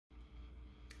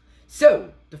So,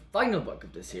 the final book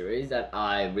of the series that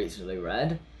I recently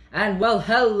read, and well,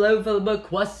 hello fellow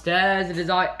BookQuesters, it is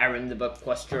I, Aaron the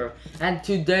BookQuester, and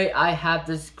today I have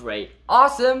this great,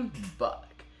 awesome book,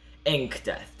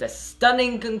 INKDEATH, the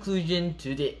stunning conclusion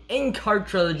to the Inkheart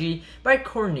trilogy by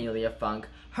Cornelia Funke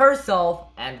herself,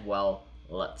 and well,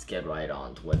 let's get right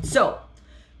on to it. So,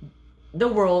 the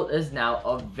world is now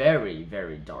a very,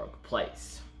 very dark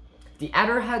place. The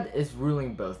Adderhead is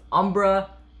ruling both Umbra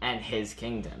and his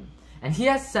kingdom, and he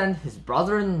has sent his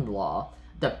brother-in-law,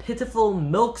 the pitiful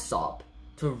Milksop,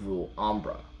 to rule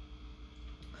Umbra.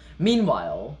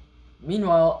 Meanwhile,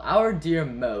 our dear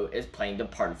Mo is playing the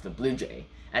part of the Blue Jay.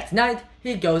 At night,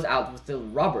 he goes out with the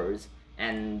robbers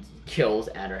and kills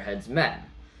Adderhead's men.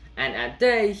 And at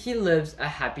day, he lives a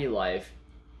happy life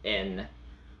in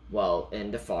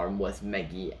the farm with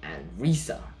Meggie and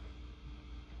Risa.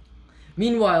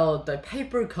 Meanwhile, the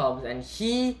paper comes and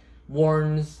he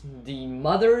warns the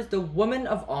women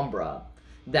of Umbra,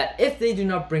 that if they do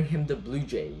not bring him the Blue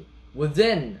Jay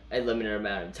within a limited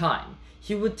amount of time,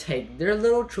 he would take their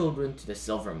little children to the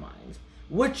silver mines,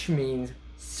 which means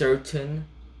certain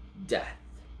death.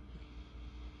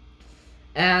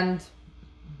 And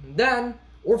then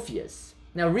Orpheus.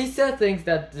 Now Risa thinks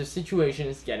that the situation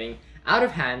is getting out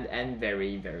of hand and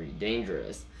very, very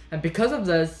dangerous. And because of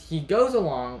this, he goes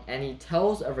along and he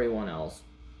tells everyone else.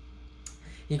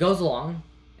 He goes along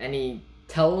and he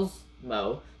tells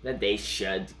Mo that they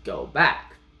should go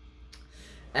back.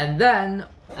 And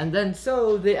then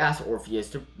so they ask Orpheus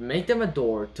to make them a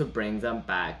door to bring them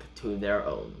back to their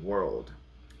own world.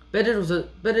 But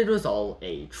it was all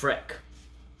a trick.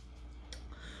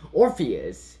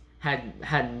 Orpheus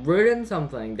had written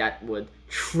something that would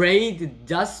trade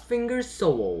Dustfinger's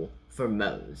soul for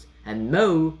Mo's, and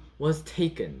Mo was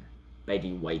taken by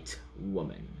the white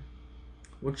woman,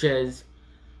 which is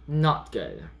not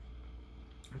good.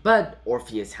 But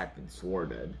Orpheus had been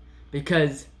thwarted,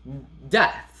 because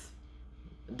death,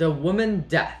 the woman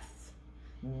death,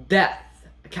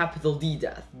 capital D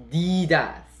death,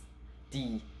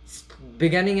 the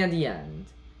beginning and the end,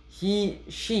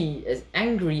 she is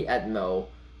angry at Mo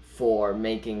for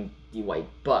making the white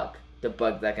book, the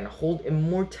book that can hold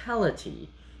immortality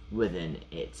within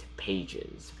its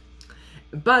pages.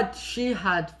 But she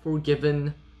had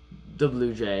forgiven the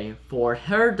Blue Jay, for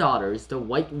her daughters, the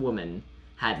white woman,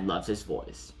 had loved his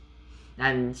voice.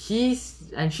 And she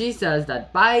says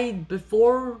that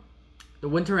before the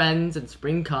winter ends and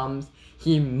spring comes,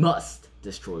 he must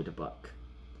destroy the book.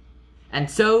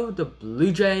 And so the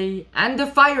Blue Jay and the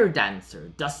fire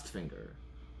dancer, Dustfinger,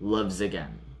 lives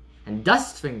again. And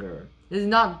Dustfinger is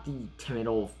not the timid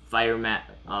old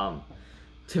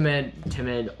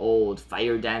timid old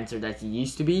fire dancer that he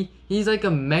used to be. He's like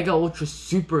a mega ultra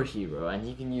superhero, and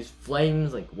he can use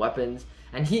flames like weapons.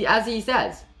 And as he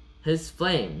says, his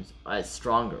flames are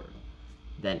stronger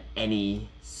than any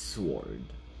sword.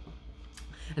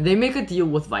 And they make a deal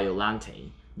with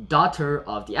Violante, daughter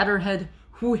of the Adderhead,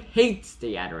 who hates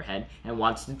the Adderhead and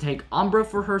wants to take Umbra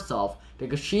for herself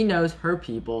because she knows her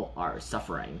people are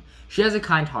suffering. She has a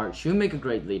kind heart, she'll make a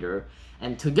great leader,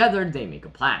 and together they make a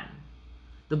plan.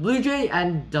 The Blue Jay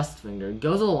and Dustfinger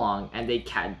goes along and they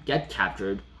get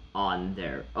captured on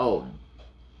their own.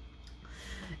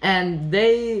 And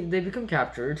they become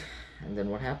captured, and then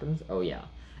what happens? Oh yeah.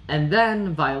 And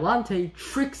then Violante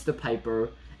tricks the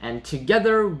Piper, and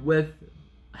together with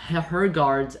her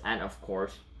guards and of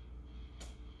course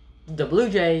the Blue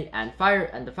Jay and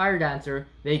the Fire Dancer,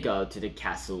 they go to the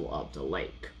Castle of the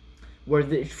Lake,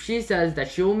 where she says that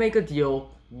she will make a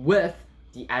deal with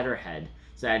the Adderhead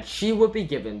so that she would be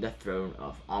given the throne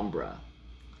of Umbra.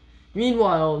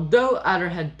 Meanwhile, though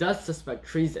Adderhead does suspect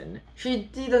treason, he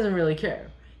doesn't really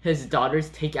care. His daughters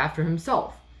take after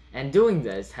himself, and doing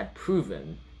this had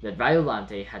proven that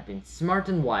Violante had been smart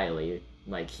and wily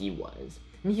like he was,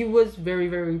 and he was very,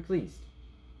 very pleased.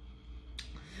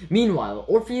 Meanwhile,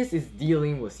 Orpheus is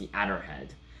dealing with the Adderhead,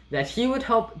 that he would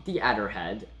help the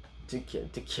Adderhead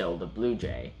to kill the Blue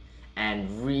Jay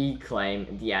and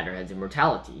reclaim the Adderhead's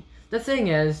immortality. The thing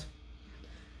is,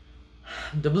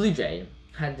 the Blue Jay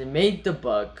had made the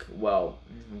book,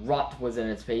 rot within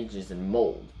its pages and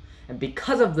mold. And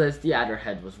because of this, the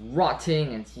Adderhead was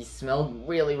rotting and he smelled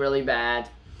really, really bad.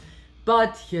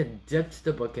 But he had dipped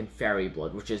the book in fairy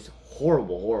blood, which is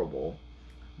horrible, horrible.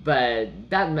 But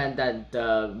that meant that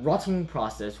the rotting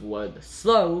process would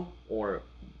slow or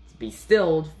be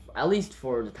stilled, at least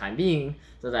for the time being,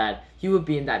 so that he would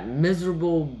be in that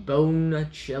miserable,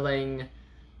 bone-chilling,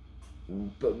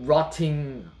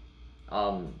 rotting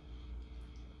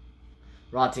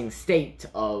state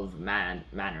of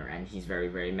manner, and he's very,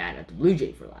 very mad at the Blue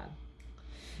Jay for that.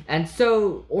 And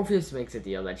so Orpheus makes a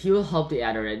deal that he will help the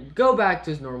Adderhead go back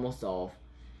to his normal self.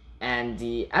 And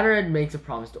the Adderhead makes a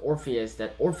promise to Orpheus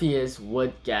that Orpheus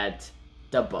would get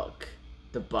the book.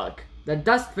 That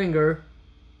Dustfinger,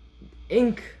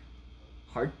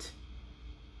 Inkheart,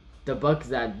 the book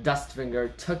that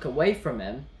Dustfinger took away from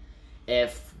him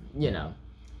if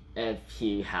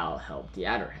he helped the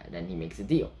Adderhead, and he makes a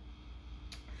deal.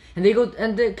 And they go,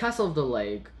 and the Castle of the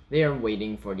Lake, they are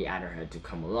waiting for the Adderhead to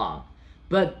come along.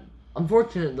 But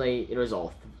unfortunately, it was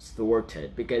all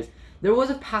thwarted because there was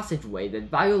a passageway that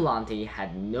Violante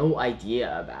had no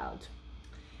idea about.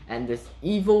 And this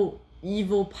evil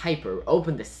piper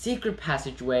opened the secret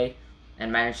passageway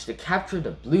and managed to capture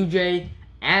the Blue Jay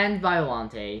and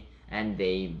Violante, and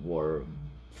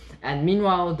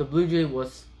meanwhile the Blue Jay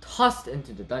was tossed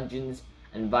into the dungeons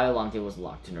and Violante was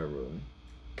locked in her room.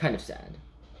 Kind of sad.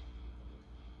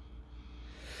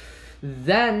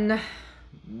 Then,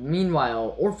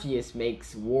 meanwhile, Orpheus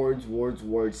makes words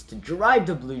to drive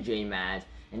the Blue Jay mad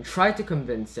and try to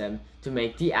convince him to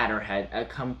make the Adderhead a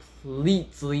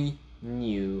completely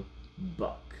new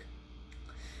book.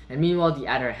 And meanwhile, the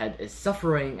Adderhead is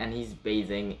suffering and he's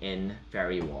bathing in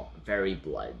fairy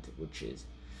blood, which is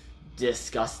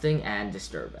disgusting and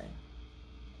disturbing.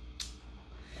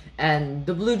 And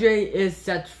the Blue Jay is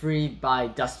set free by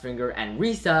Dustfinger and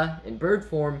Risa in bird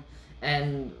form,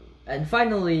 and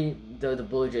finally the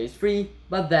Blue Jay is free,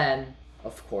 but then,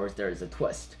 of course, there is a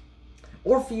twist.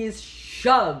 Orpheus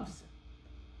shoves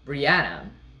Brianna,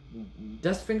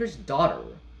 Dustfinger's daughter,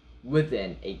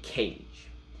 within a cage.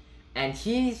 And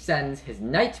he sends his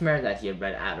nightmare that he had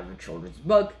read out of a children's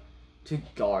book to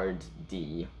guard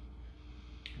the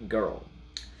girl.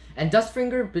 And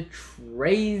Dustfinger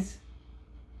betrays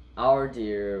our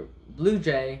dear Blue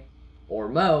Jay, or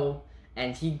Mo,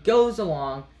 and he goes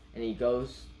along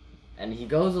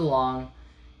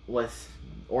with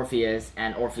Orpheus,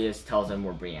 and Orpheus tells him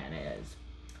where Brianna is.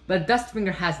 But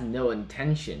Dustfinger has no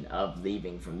intention of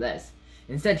leaving from this.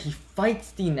 Instead, he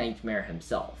fights the nightmare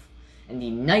himself. And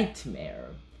the nightmare,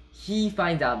 he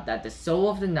finds out that the soul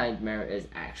of the nightmare is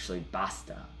actually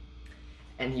Basta.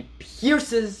 And he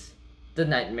pierces the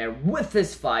nightmare with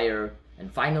his fire, and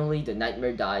finally the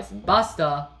nightmare dies, and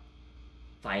Basta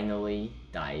finally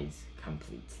dies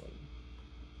completely.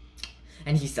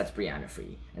 And he sets Brianna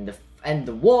free, and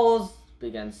the walls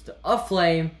begins to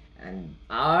aflame, and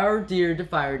our dear the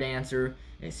fire dancer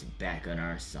is back on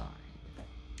our side.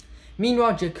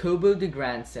 Meanwhile, Jacobo the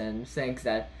grandson thinks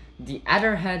that the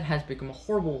Adderhead has become a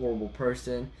horrible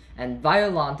person, and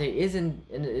Violante is in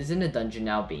a dungeon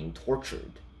now being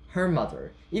tortured. Her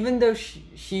mother, even though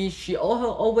she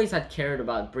always had cared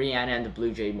about Brianna and the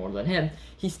Blue Jay more than him,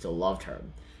 he still loved her,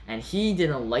 and he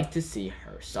didn't like to see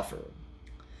her suffer.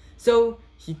 So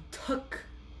he took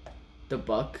the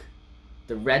book,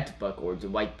 the red book or the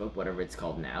white book, whatever it's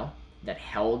called now, that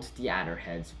held the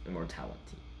Adderhead's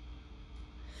immortality,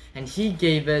 and he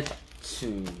gave it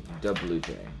to the Blue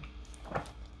Jay.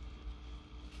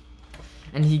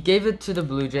 And he gave it to the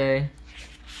Blue Jay,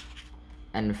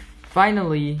 and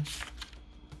finally,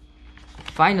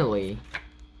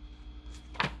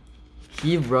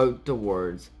 he wrote the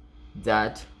words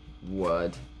that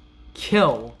would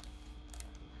kill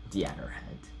the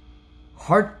Adderhead.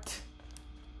 Heart,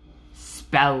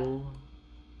 spell,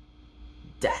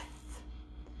 death.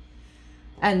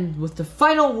 And with the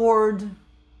final word,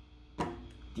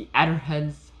 the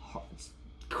Adderhead's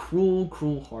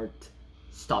cruel heart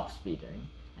stops beating,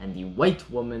 and the white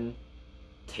woman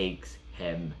takes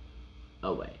him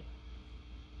away.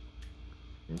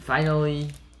 And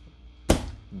finally,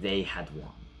 they had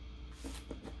won.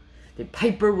 The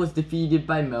Piper was defeated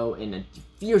by Mo in a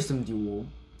fearsome duel.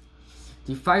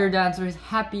 The fire dancer is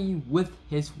happy with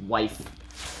his wife.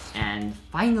 And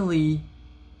finally,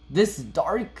 this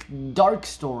dark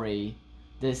story,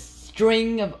 this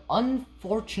string of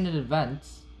unfortunate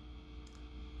events,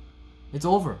 it's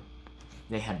over.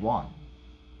 They had won.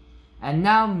 And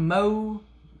now Mo,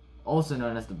 also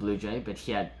known as the Blue Jay, but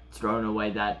he had thrown away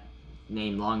that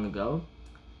name long ago,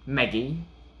 Meggie,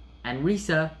 and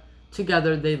Risa,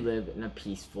 together they live in a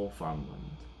peaceful farmland.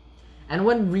 And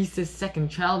when Risa's second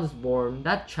child is born,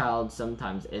 that child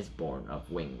sometimes is born of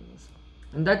wings.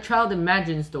 And that child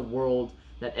imagines the world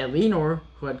that Elinor,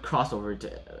 who had crossed over to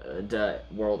the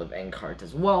world of Inkheart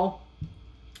as well,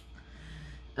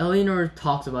 Elinor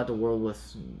talks about the world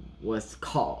with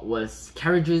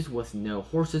carriages with no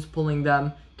horses pulling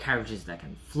them, carriages that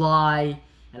can fly,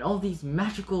 and all these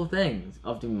magical things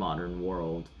of the modern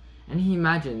world. And he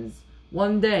imagines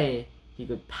one day he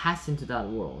could pass into that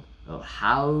world. Oh,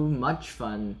 how much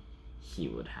fun he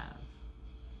would have.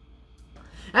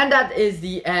 And that is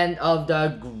the end of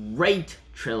the great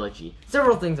trilogy.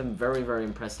 Several things I'm very, very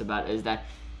impressed about is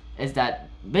that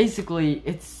basically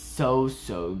it's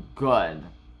so good.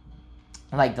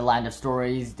 Like the Land of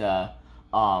Stories, the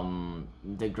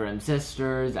Grimm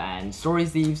Sisters, and Story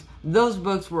Thieves. Those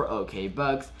books were okay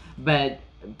books, but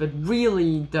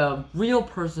really the real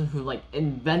person who like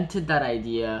invented that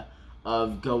idea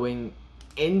of going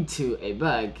into a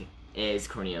book is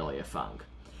Cornelia Funke.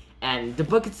 And the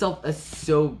book itself is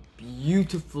so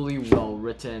beautifully well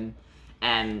written,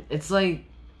 and it's like,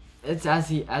 it's as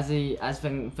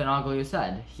Fenoglio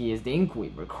said, he is the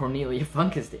Inkweaver. Cornelia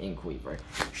Funke is the Inkweaver.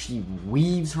 She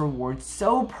weaves her words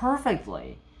so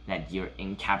perfectly that you're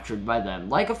encaptured by them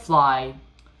like a fly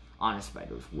on a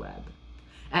spider's web.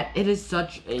 And it is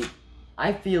such a,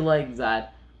 I feel like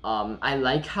that, I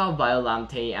like how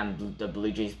Violante and the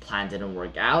Blue Jays plan didn't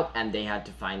work out, and they had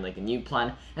to find like a new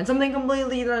plan, and something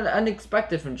completely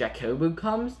unexpected from Jacobo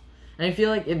comes, and I feel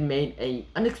like it made a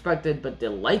unexpected but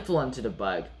delightful end to the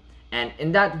book, and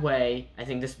in that way, I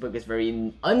think this book is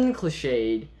very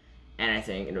uncliched, and I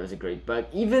think it was a great book,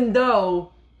 even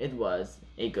though it was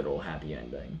a good old happy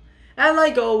ending. And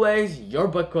like always, your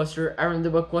BookQuester, Aaron the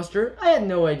BookQuester. I had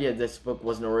no idea this book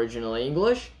wasn't originally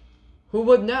English. Who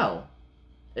would know?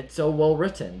 It's so well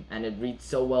written, and it reads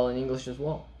so well in English as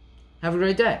well. Have a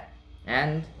great day,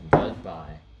 and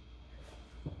goodbye.